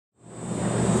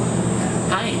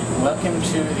welcome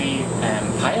to the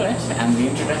pilot and the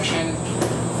introduction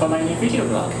for my new video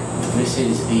blog. This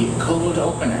is the cold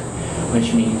opener,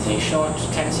 which means a short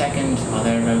 10-second or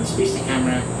thereabouts piece of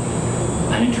camera,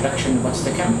 an introduction of what's to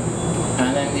come,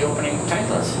 and then the opening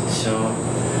titles. So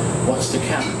what's to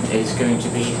come is going to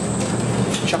be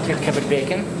chocolate covered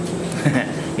bacon.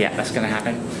 Yeah, that's going to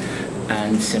happen.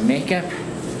 And some makeup,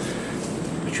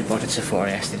 which we bought at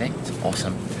Sephora yesterday. It's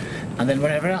awesome. And then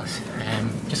whatever else.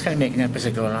 Just kind of making up as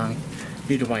I go along.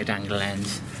 Need a wide angle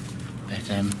lens, but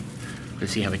we'll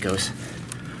see how it goes.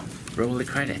 Roll the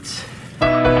credits.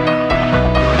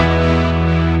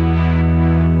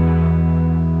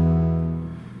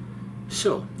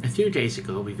 So, a few days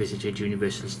ago we visited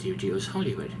Universal Studios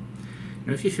Hollywood.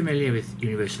 Now, if you're familiar with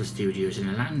Universal Studios in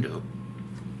Orlando,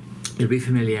 you'll be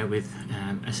familiar with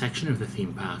a section of the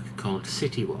theme park called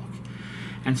City Walk.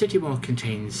 And City Walk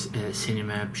contains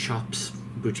cinema, shops,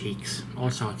 boutiques, all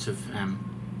sorts of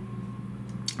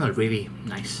well, really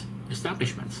nice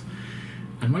establishments.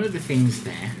 And one of the things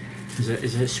there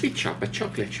is a sweet shop, a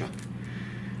chocolate shop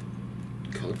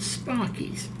called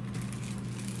Sparky's.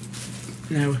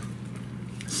 Now,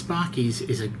 Sparky's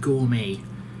is a gourmet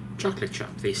chocolate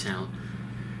shop. They sell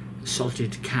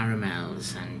salted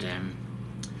caramels and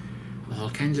all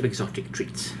kinds of exotic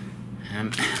treats.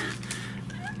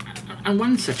 And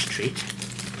one such treat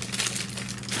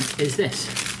is this.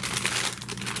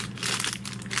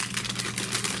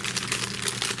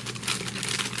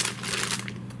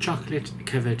 Chocolate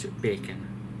covered bacon.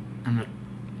 I'm not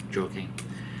joking.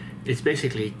 It's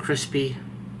basically crispy,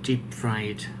 deep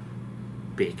fried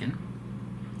bacon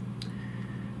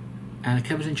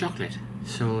covered in chocolate.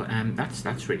 So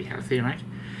that's really healthy, right?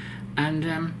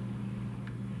 And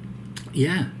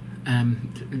yeah,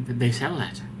 they sell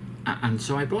that. And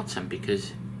so I bought some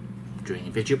because during a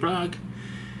video blog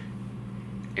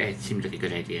it seemed like a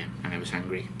good idea and I was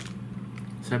hungry.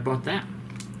 So I bought that.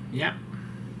 Yeah.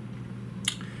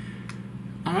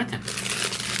 Alright then.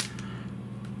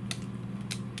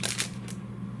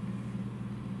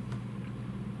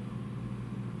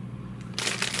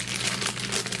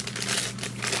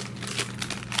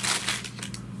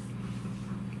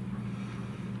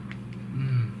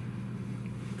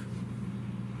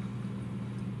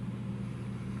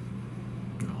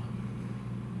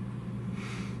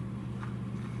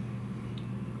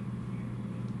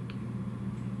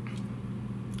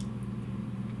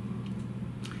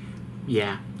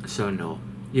 Yeah, so no.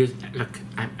 You look,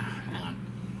 hang on.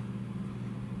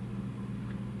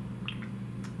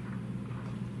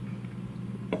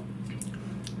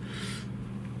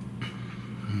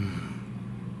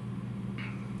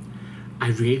 I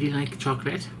really like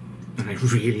chocolate and I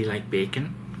really like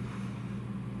bacon.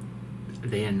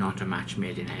 They are not a match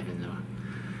made in heaven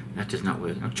though. That does not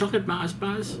work. Now, chocolate Mars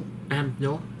bars,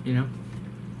 no, you know.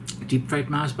 Deep fried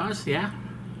Mars bars, yeah.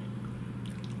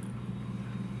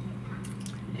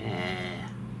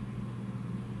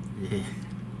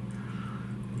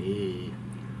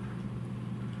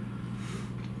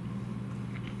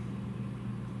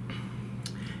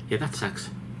 Yeah, that sucks.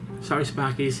 Sorry,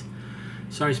 Sparky's.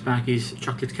 Sorry, Sparky's.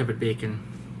 Chocolate covered bacon.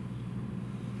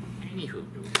 Anywho.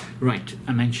 Right,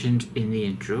 I mentioned in the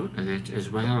intro that as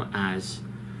well as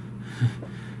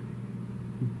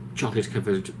chocolate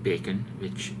covered bacon,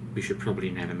 which we should probably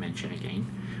never mention again,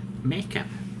 makeup.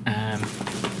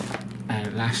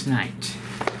 Last night,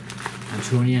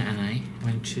 Antonia and I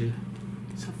went to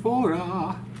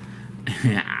Sephora.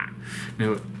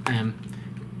 No,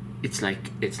 it's like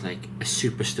a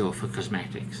superstore for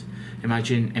cosmetics.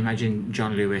 Imagine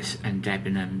John Lewis and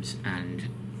Debenhams and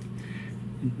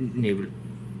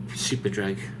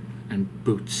Superdrug and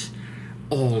Boots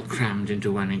all crammed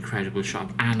into one incredible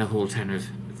shop, and a whole ton of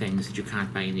things that you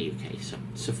can't buy in the UK. So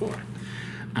Sephora,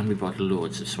 and we bought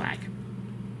loads of swag.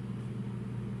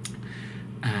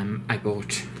 I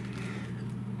bought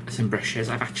some brushes.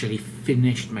 I've actually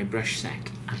finished my brush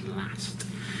set at last,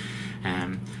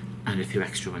 and a few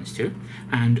extra ones too.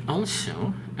 And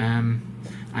also,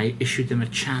 I issued them a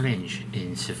challenge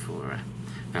in Sephora.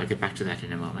 I'll get back to that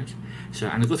in a moment. So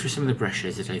I'm going to go through some of the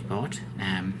brushes that I've bought,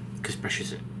 because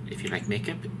brushes, if you like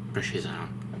makeup, brushes are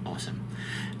awesome.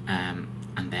 And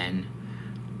then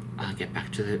I'll get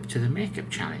back to the makeup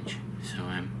challenge. So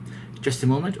just a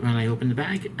moment while I open the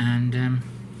bag and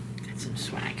get some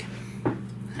swag.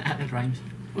 That rhymes.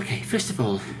 Okay, first of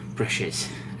all, brushes.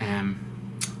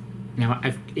 Now,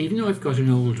 even though I've got an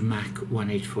old MAC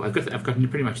 184, I've got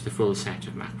pretty much the full set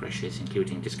of MAC brushes,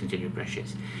 including discontinued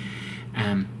brushes.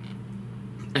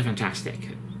 They're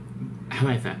fantastic.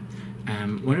 However,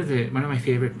 one of my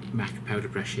favourite MAC powder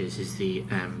brushes is the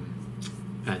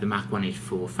MAC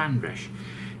 184 fan brush.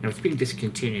 Now it's been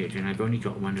discontinued and I've only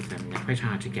got one of them. They're quite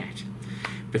hard to get.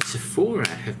 But Sephora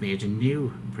have made a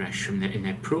new brush in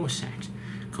their Pro set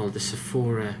called the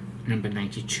Sephora number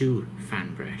 92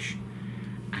 fan brush.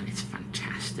 And it's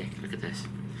fantastic. Look at this.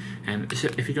 So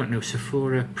if you don't know,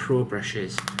 Sephora Pro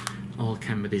brushes all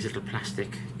come with these little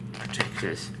plastic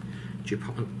protectors. You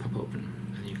pop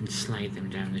open and you can slide them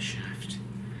down the shaft.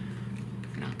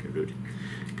 Not get rude.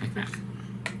 Like that.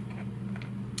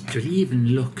 So it even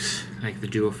looks like the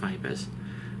duo fibers.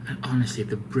 And honestly,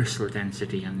 the bristle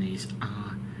density on these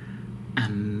are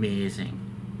amazing.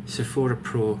 Sephora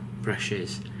Pro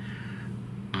brushes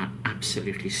are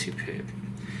absolutely superb.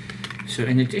 So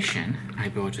in addition, I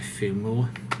bought a few more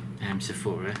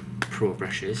Sephora Pro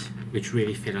brushes, which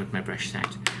really fill out my brush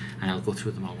set, and I'll go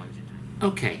through them all one.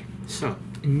 Okay, so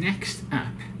next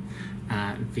up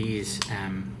are these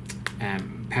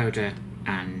powder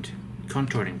and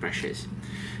contouring brushes.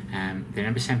 They're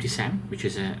number 77, which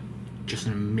is just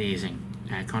an amazing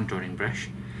contouring brush,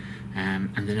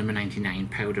 and the number 99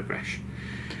 powder brush.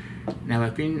 Now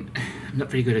I'm not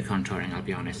very good at contouring, I'll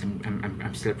be honest.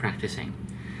 I'm still practicing,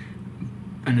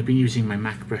 and I've been using my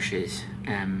MAC brushes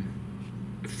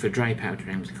for dry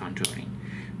powdering with contouring,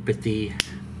 but the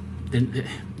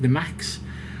MACs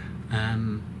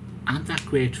aren't that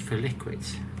great for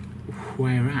liquids,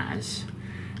 whereas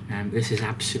this is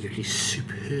absolutely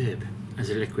superb as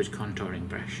a liquid contouring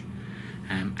brush.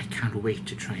 I can't wait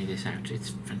to try this out.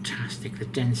 It's fantastic. The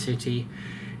density,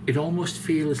 it almost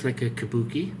feels like a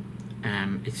kabuki.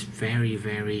 It's very,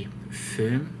 very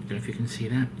firm. I don't know if you can see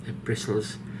that. The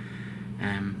bristles,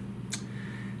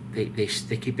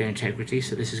 they keep their integrity,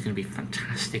 so this is going to be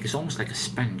fantastic. It's almost like a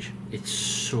sponge. It's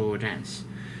so dense.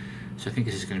 So I think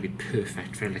this is going to be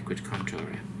perfect for a liquid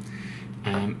contourer.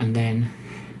 And then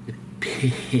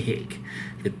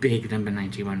the big number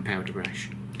 91 powder brush.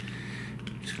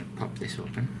 I'm just going to pop this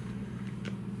open.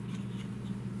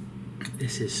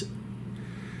 This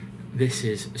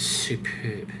is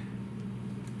superb.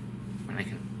 When I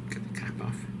can get the cap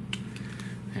off.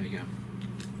 There we go.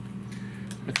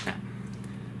 Look at that.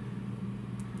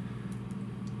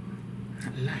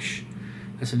 That lush.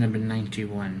 That's a number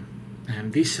 91.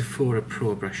 These Sephora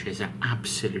Pro brushes are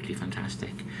absolutely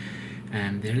fantastic.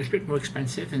 They're a little bit more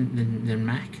expensive than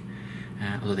MAC,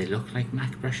 although they look like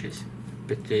MAC brushes.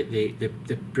 But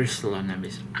the bristle on them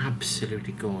is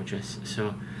absolutely gorgeous.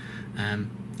 So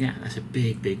yeah, that's a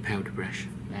big powder brush.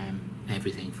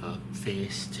 Everything for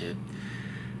face to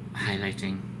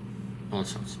highlighting, all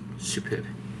sorts. Superb.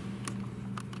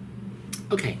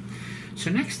 Okay, so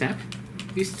next up,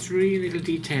 these three little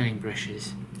detailing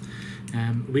brushes.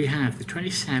 We have the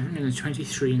 27 and the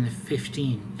 23 and the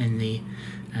 15 in the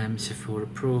Sephora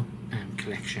Pro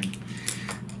collection.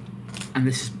 And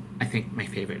this is, I think, my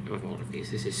favourite of all of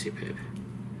these. This is superb.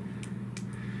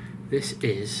 This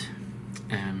is,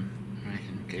 I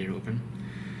can get it open,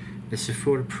 the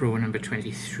Sephora Pro number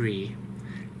 23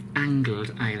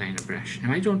 angled eyeliner brush.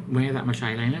 Now I don't wear that much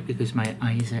eyeliner because my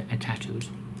eyes are tattooed.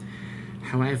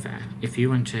 However, if you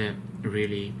want to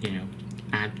really,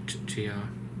 add to your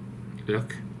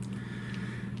look,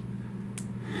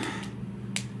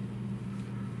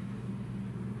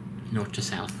 note to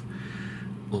self,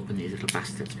 open these little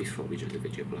bastards before we do the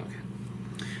video blog.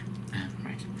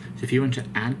 Right, so if you want to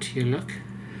add to your look,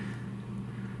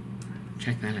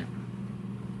 check that out.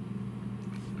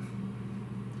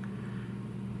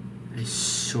 It's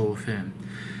so firm,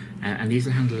 and these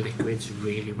will handle liquids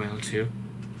really well too.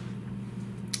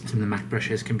 Some of the MAC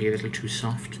brushes can be a little too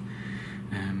soft,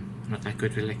 not that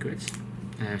good with liquids.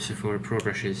 Sephora Pro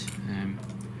brushes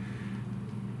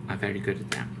are very good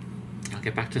at that. I'll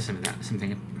get back to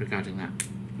something regarding that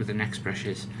with the next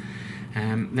brushes.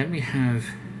 Then we have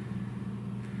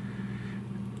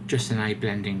just an eye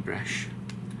blending brush.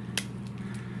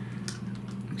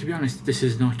 To be honest, this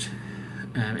is not.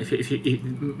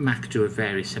 MAC do a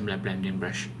very similar blending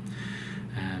brush,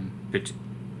 but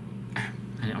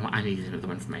I need another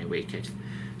one for my away kit.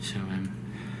 So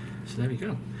there we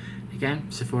go. Again,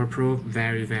 Sephora Pro,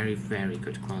 very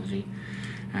good quality.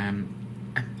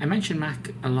 I mention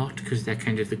MAC a lot because they're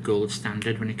kind of the gold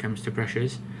standard when it comes to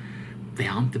brushes. They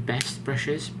aren't the best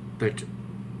brushes, but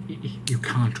you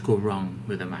can't go wrong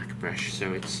with a MAC brush.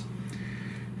 So it's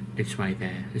why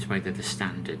they're the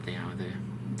standard.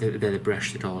 They're the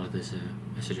brush that all others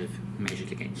are sort of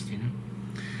measured against,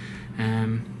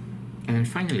 And then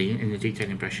finally, in the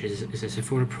detailing brushes, is a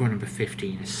Sephora Pro number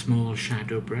 15, a small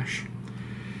shadow brush.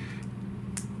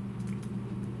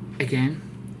 Again,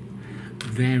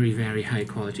 very high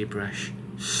quality brush,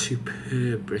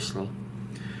 superb bristle.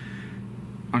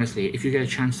 honestly, if you get a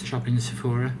chance to shop in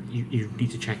Sephora, you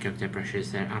need to check out their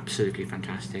brushes. They're absolutely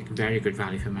fantastic, very good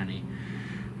value for money,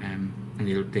 and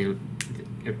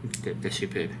they're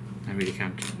superb. I really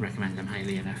can't recommend them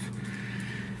highly enough.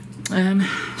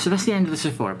 So that's the end of the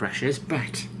Sephora brushes,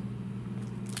 but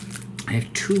I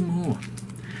have 2 more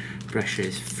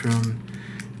brushes from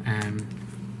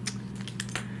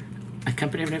a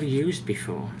company I've never used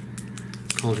before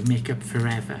called Makeup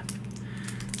Forever,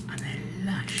 and they're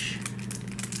lush.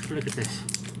 Have a look at this.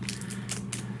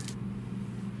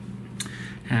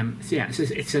 So yeah,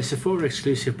 it's a Sephora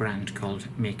exclusive brand called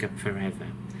Makeup Forever,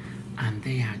 and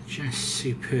they are just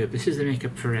superb. This is the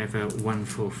Makeup Forever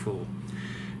 144.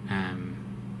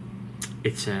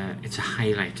 It's a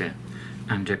highlighter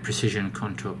and a precision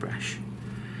contour brush.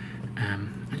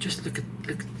 And just look at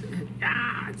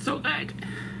it's so good.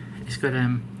 It's got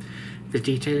the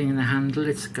detailing in the handle.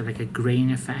 It's got like a grain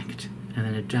effect and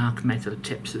then a dark metal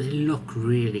tip, so they look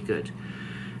really good.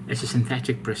 It's a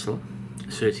synthetic bristle,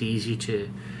 so it's easy to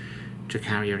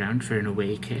carry around for an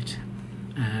away kit,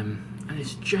 and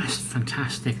it's just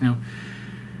fantastic. Now,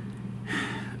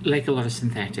 like a lot of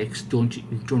synthetics, don't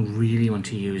really want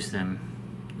to use them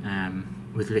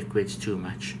with liquids too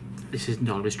much. This isn't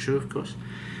always true, of course.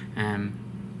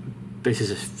 This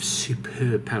is a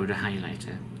superb powder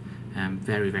highlighter.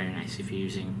 Very, very nice if you're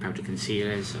using powder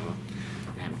concealers or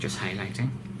just highlighting.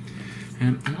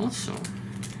 And also,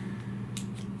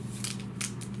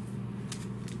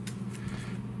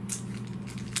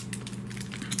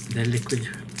 the liquid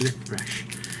lip brush.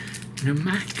 Now,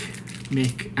 MAC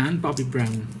and Bobbi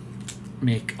Brown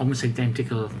make almost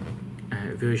identical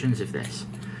versions of this.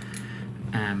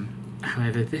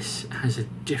 However, this has a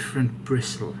different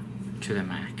bristle to the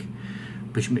MAC,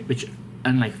 which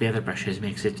unlike the other brushes,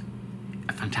 makes it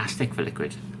fantastic for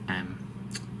liquid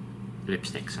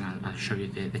lipsticks. And I'll show you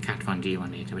the Kat Von D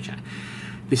one later.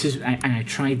 I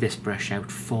tried this brush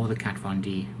out for the Kat Von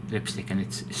D lipstick, and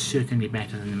it's certainly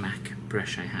better than the MAC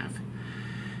brush I have.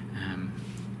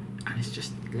 And it's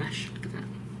just lush. Look at that.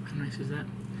 How nice is that?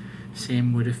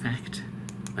 Same wood effect,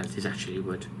 but it is actually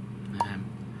wood.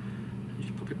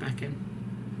 Just pop it back in.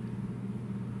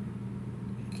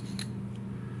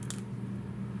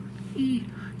 You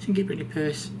can keep it in your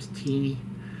purse. It's teeny.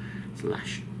 It's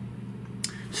lush.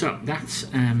 So that's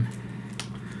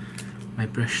my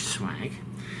brush swag.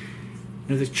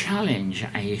 Now, the challenge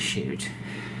I issued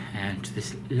to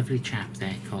this lovely chap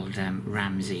there called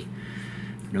Ramsey,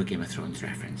 no Game of Thrones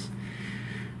reference,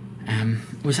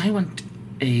 was I'm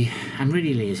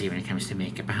really lazy when it comes to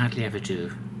makeup. I hardly ever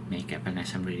do makeup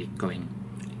unless I'm really going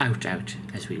out,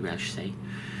 as we Welsh say.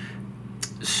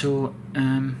 So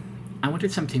I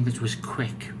wanted something that was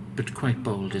quick but quite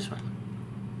bold as well.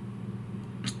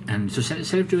 And so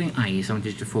instead of doing eyes, I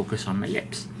wanted to focus on my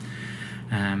lips.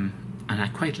 And I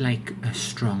quite like a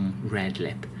strong red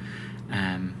lip.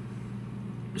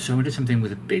 So I wanted something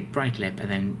with a big bright lip and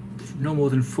then no more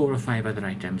than 4 or 5 other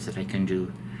items that I can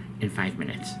do in 5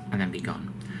 minutes and then be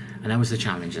gone. And that was the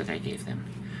challenge that I gave them.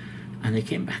 And they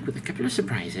came back with a couple of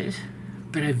surprises,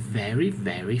 but a very,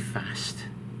 very fast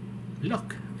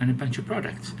look and a bunch of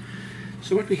products.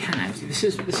 So what we have,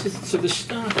 so the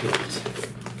start of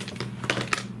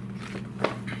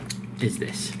it is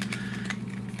this.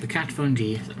 The Kat Von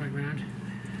D, is that right round?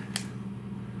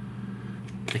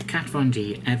 The Kat Von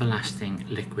D Everlasting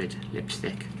Liquid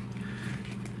Lipstick.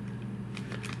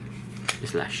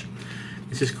 It's lush.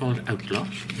 This is called Outlaw.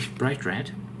 It's bright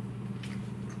red.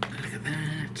 Look at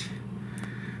that.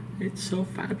 It's so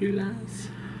fabulous.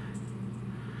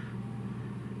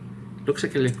 Looks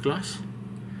like a lip gloss,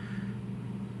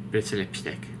 but it's a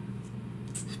lipstick.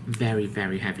 It's very,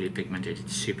 very heavily pigmented.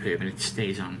 It's superb and it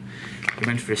stays on. I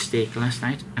went for a steak last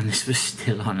night and this was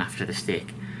still on after the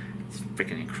steak. It's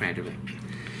freaking incredible.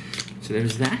 So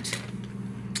there's that.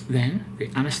 Then the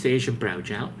Anastasia Brow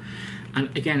Gel.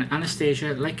 And again,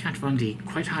 Anastasia, like Kat Von D,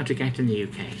 quite hard to get in the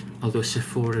UK, although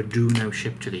Sephora do now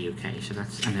ship to the UK,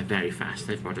 and they're very fast.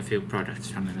 I've bought a few products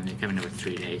from them and they're coming in about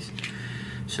 3 days.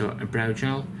 So a brow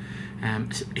gel,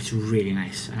 it's really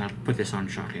nice, and I'll put this on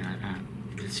shortly and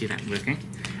you'll see that working.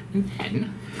 And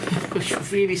then, which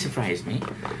really surprised me,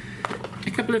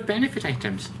 a couple of Benefit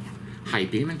items, High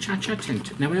Beam and Cha Cha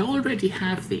Tint. Now I already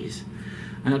have these,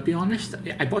 and I'll be honest,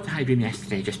 I bought the High Beam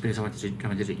yesterday just because I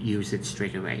wanted to use it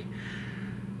straight away.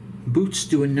 Boots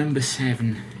do a number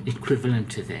 7 equivalent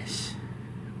to this,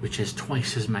 which has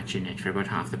twice as much in it for about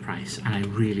half the price, and I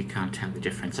really can't tell the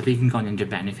difference. I've even gone into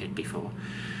Benefit before,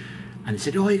 and they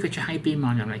said, "Oh, you got your High Beam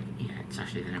on." I'm like, "Yeah, it's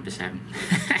actually the number 7."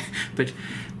 But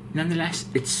nonetheless,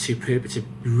 it's superb. It's a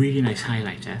really nice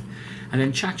highlighter, And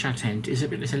then Cha-Cha tint is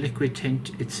it's a liquid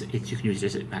tint. You can use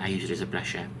it I use it as a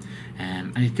blusher,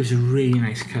 and it gives a really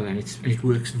nice colour, and it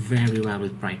works very well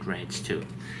with bright reds too.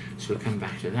 So we'll come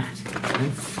back to that. And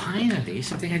then finally,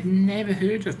 something I'd never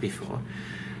heard of before,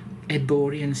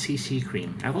 Eborian CC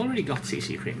cream. I've already got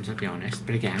CC creams, I'll be honest,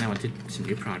 but again, I wanted some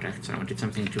new products. I wanted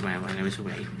something to wear while I was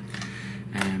away,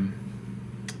 and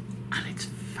it's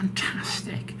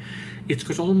fantastic. It's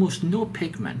got almost no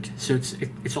pigment, so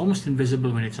it's almost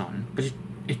invisible when it's on, but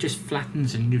it just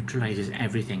flattens and neutralizes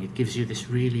everything. It gives you this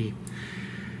really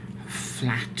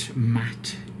flat,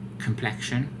 matte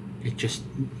complexion. It just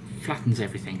flattens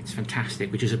everything. It's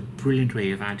fantastic, which is a brilliant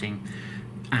way of adding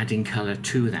colour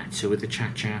to that. So with the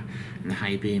Cha-Cha and the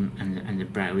High Beam and the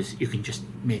brows, you can just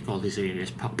make all these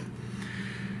areas pop.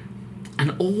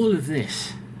 And all of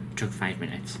this took 5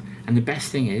 minutes. And the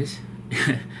best thing is,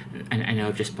 and I know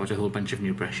I've just bought a whole bunch of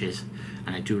new brushes,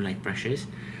 and I do like brushes,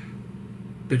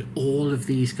 but all of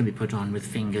these can be put on with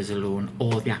fingers alone,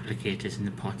 or the applicators in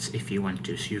the pots if you want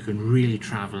to, so you can really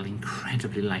travel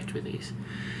incredibly light with these.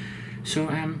 So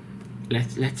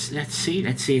let's see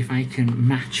if I can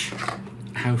match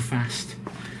how fast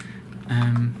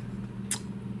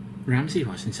Ramsey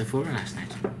was in Sephora last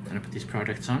night. I'm gonna put these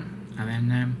products on,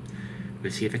 and then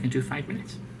we'll see if I can do 5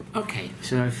 minutes. Okay,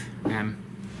 so I've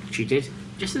cheated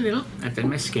just a little. I've done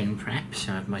my skin prep,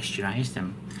 so I've moisturised.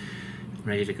 I'm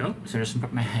ready to go. So I just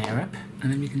put my hair up, and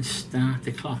then we can start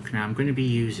the clock. Now I'm going to be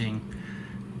using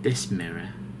this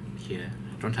mirror here.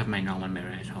 I don't have my normal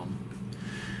mirror at home.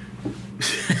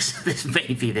 So this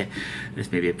may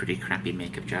be a pretty crappy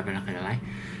makeup job, I'm not going to lie.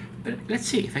 But let's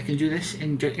see if I can do this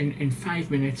in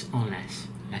 5 minutes or less.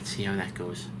 Let's see how that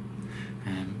goes.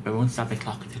 But I won't start the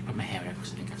clock until I put my hair up,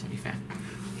 because I think that's only fair.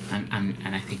 And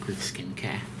I think with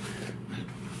skincare, well,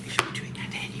 we should be doing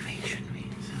that anyway, shouldn't we?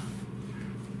 So.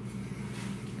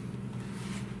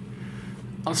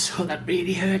 Also, that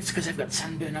really hurts because I've got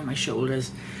sunburn on my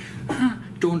shoulders.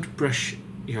 Don't brush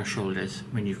your shoulders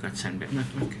when you've got sunburn.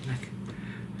 Look.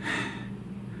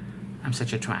 I'm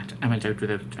such a twat. I went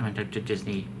out to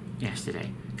Disney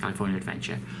yesterday. California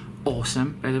Adventure.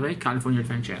 Awesome, by the way. California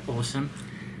Adventure, awesome.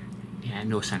 Yeah,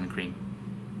 no sun cream.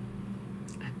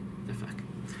 The fuck.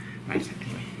 Right,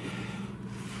 anyway.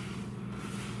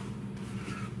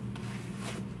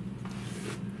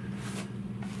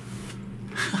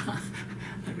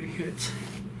 That really hurts.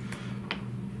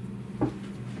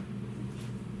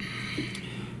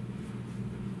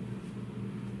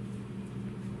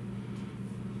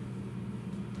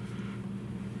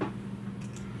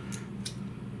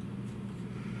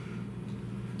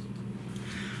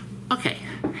 Okay,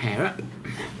 hair up.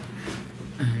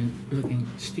 And looking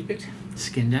stupid.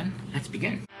 Skin done. Let's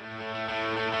begin.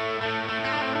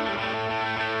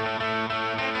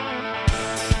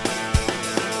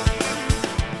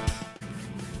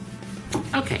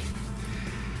 Okay.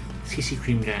 CC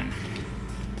cream done.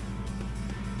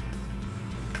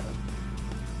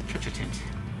 Cha-Cha tint.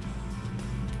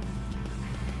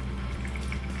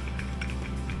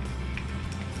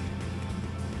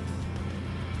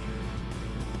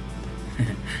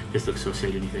 This looks so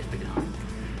silly when you first pick it up.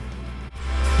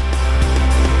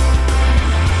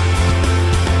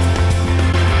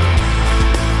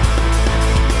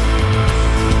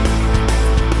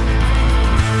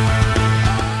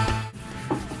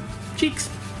 Cheeks.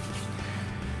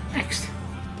 Next.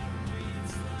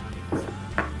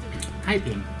 High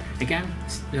Beam. Again,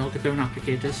 they all get their own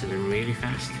applicators, so they're really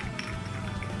fast.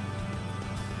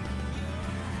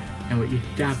 And what you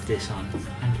dab this on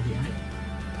under the eye.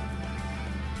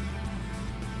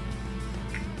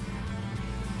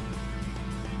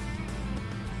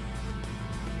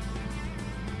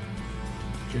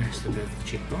 Just above the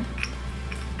cheekbone,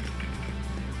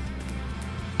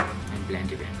 and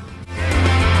blend it in.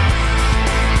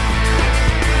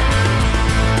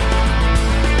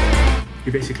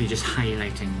 You're basically just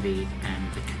highlighting the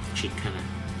cheek colour.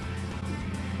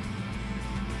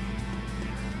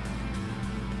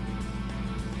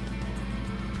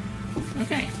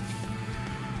 Okay.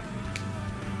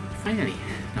 Finally,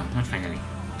 no, not finally.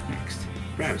 Next,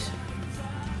 brows.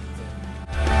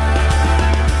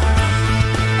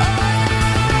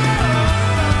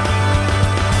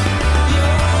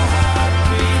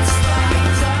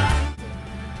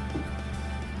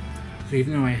 So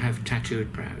even though I have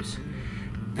tattooed brows,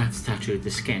 that's tattooed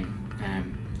the skin,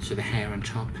 so the hair on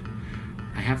top,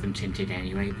 I have them tinted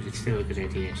anyway, but it's still a good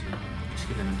idea to just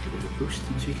give them a little bit of a boost,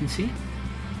 as you can see.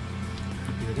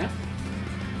 Happy with that.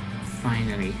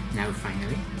 Finally,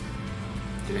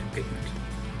 the lip pigment.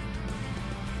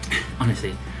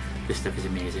 Honestly, this stuff is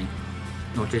amazing.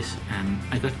 Notice,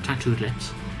 I got tattooed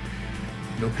lips,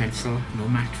 No pencil, no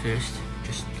mat first,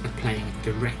 just applying it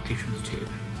directly from the tube.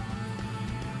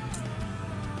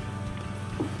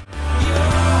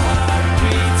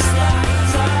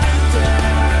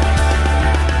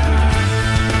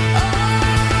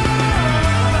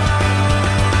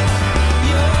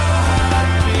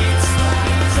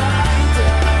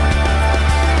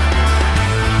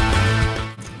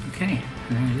 Okay,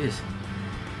 and there it is.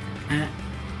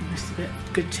 Just a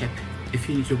good tip, if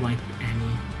you need to wipe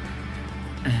any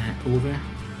over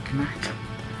the mat,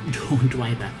 don't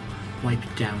wipe it. Wipe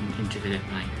it down into the lip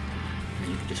line, and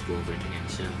then you can just go over it again.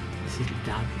 So this little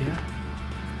dab here,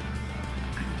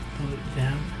 hold it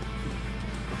down.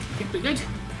 I think we're good.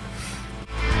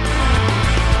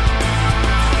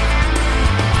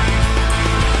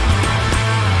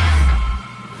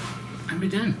 And we're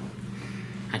done.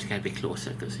 I had to get a bit closer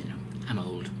because, you know, I'm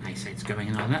old, eyesight's going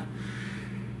and all that.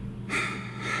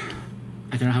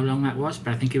 I don't know how long that was,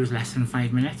 but I think it was less than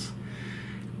 5 minutes.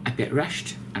 A bit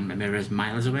rushed, and my mirror's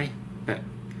miles away, but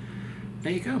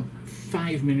there you go.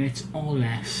 5 minutes or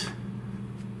less,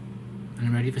 and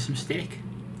I'm ready for some steak.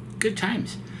 Good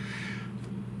times.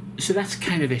 So that's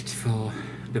kind of it for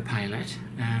the pilot.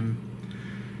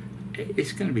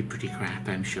 It's going to be pretty crap,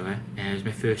 I'm sure. It was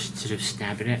my first sort of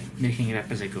stab at it, making it up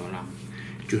as I go along.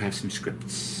 I do have some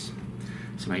scripts,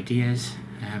 some ideas.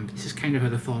 This is kind of how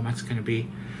the format's going to be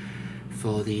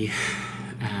for the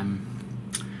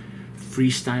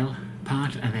freestyle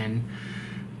part, and then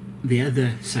the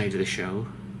other side of the show,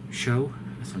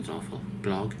 that sounds awful,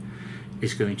 blog,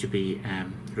 is going to be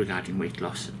regarding weight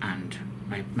loss and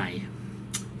my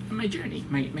journey,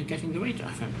 my getting the weight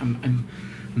off. I'm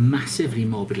massively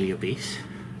morbidly obese,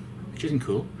 which isn't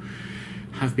cool.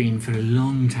 Have been for a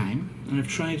long time, and I've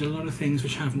tried a lot of things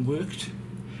which haven't worked.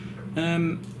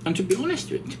 And to be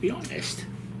honest,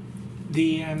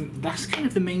 that's kind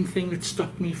of the main thing that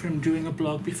stopped me from doing a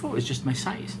blog before, is just my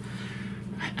size.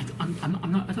 I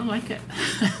don't like it.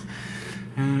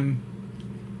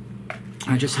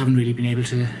 I just haven't really been able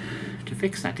to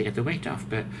fix that, to get the weight off,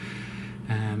 but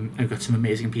I've got some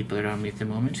amazing people around me at the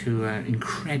moment who are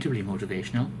incredibly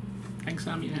motivational. Thanks,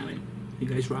 Sammy and Helen. You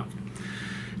guys rock.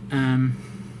 And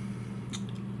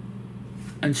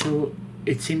so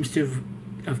it seems to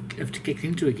have kicked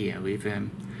into a gear. We're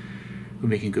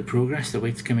making good progress, the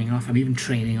weight's coming off. I'm even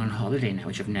training on holiday now,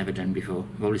 which I've never done before.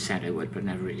 I've always said I would, but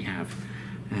never really have.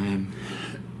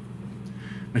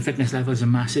 My fitness levels are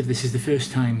massive. This is the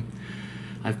first time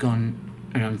I've gone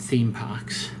around theme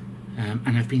parks,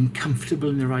 and I've been comfortable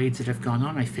in the rides that I've gone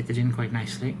on. I fitted in quite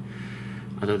nicely,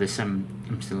 although there's some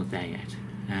I'm still not there yet.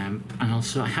 And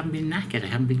also I haven't been knackered, I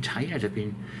haven't been tired. I've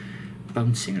been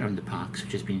bouncing around the parks,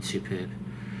 which has been superb.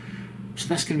 So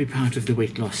that's going to be part of the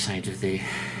weight loss side of the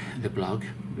blog.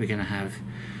 We're going to have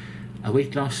a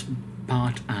weight loss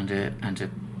part and a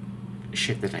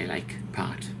shit that I like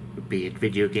part, be it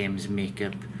video games,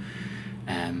 makeup,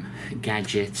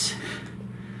 gadgets,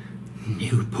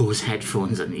 new Bose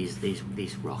headphones, and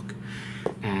these rock,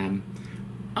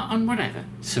 on whatever.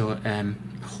 So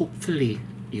hopefully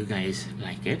you guys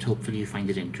like it, hopefully you find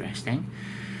it interesting.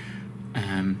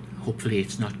 Hopefully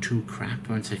it's not too crap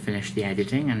once I finish the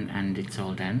editing and it's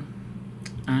all done,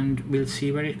 and we'll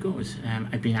see where it goes.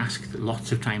 I've been asked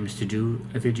lots of times to do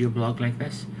a video blog like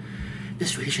this.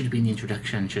 This really should have been the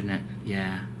introduction, shouldn't it?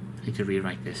 Yeah, I need to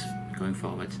rewrite this going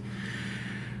forwards.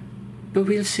 But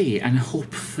we'll see, and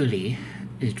hopefully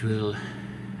it will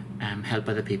help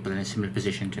other people in a similar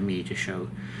position to me to show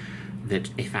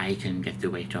that if I can get the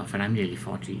weight off, and I'm nearly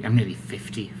 40, I'm nearly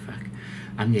 50, fuck.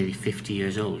 I'm nearly 50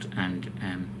 years old, and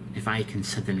if I can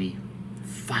suddenly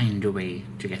find a way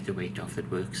to get the weight off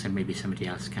that works, then maybe somebody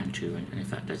else can too, and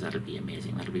if that does, that'll be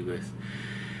amazing. That'll be worth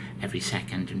every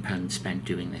second and pound spent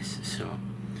doing this. So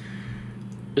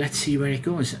let's see where it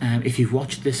goes. If you've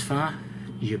watched this far,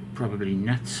 you're probably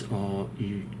nuts, or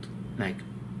you, like,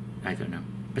 I don't know.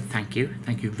 But thank you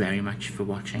very much for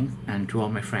watching, and to all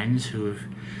my friends who have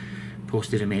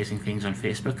posted amazing things on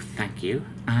Facebook, thank you.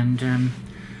 And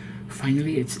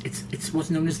finally, it's what's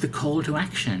known as the call to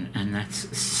action, and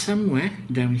that's somewhere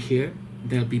down here.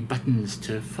 There'll be buttons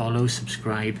to follow,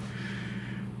 subscribe,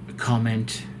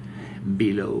 comment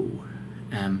below.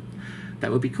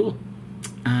 That would be cool.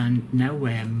 And now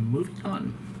we're moving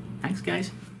on. Thanks,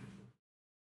 guys.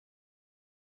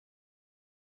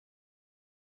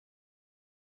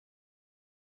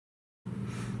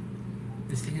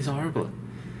 This thing is horrible.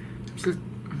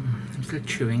 I'm still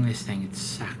chewing this thing. It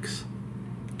sucks.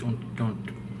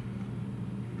 Don't.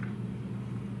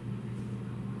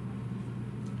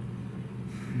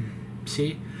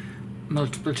 See,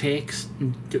 multiple takes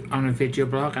on a video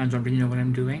blog. I don't really know what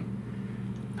I'm doing.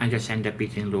 I just end up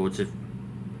eating loads of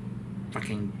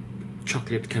fucking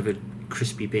chocolate covered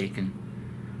crispy bacon.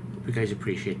 Hope you guys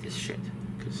appreciate this shit,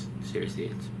 because seriously,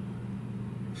 it's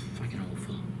fucking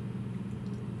awful.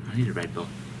 I need a Red Bull.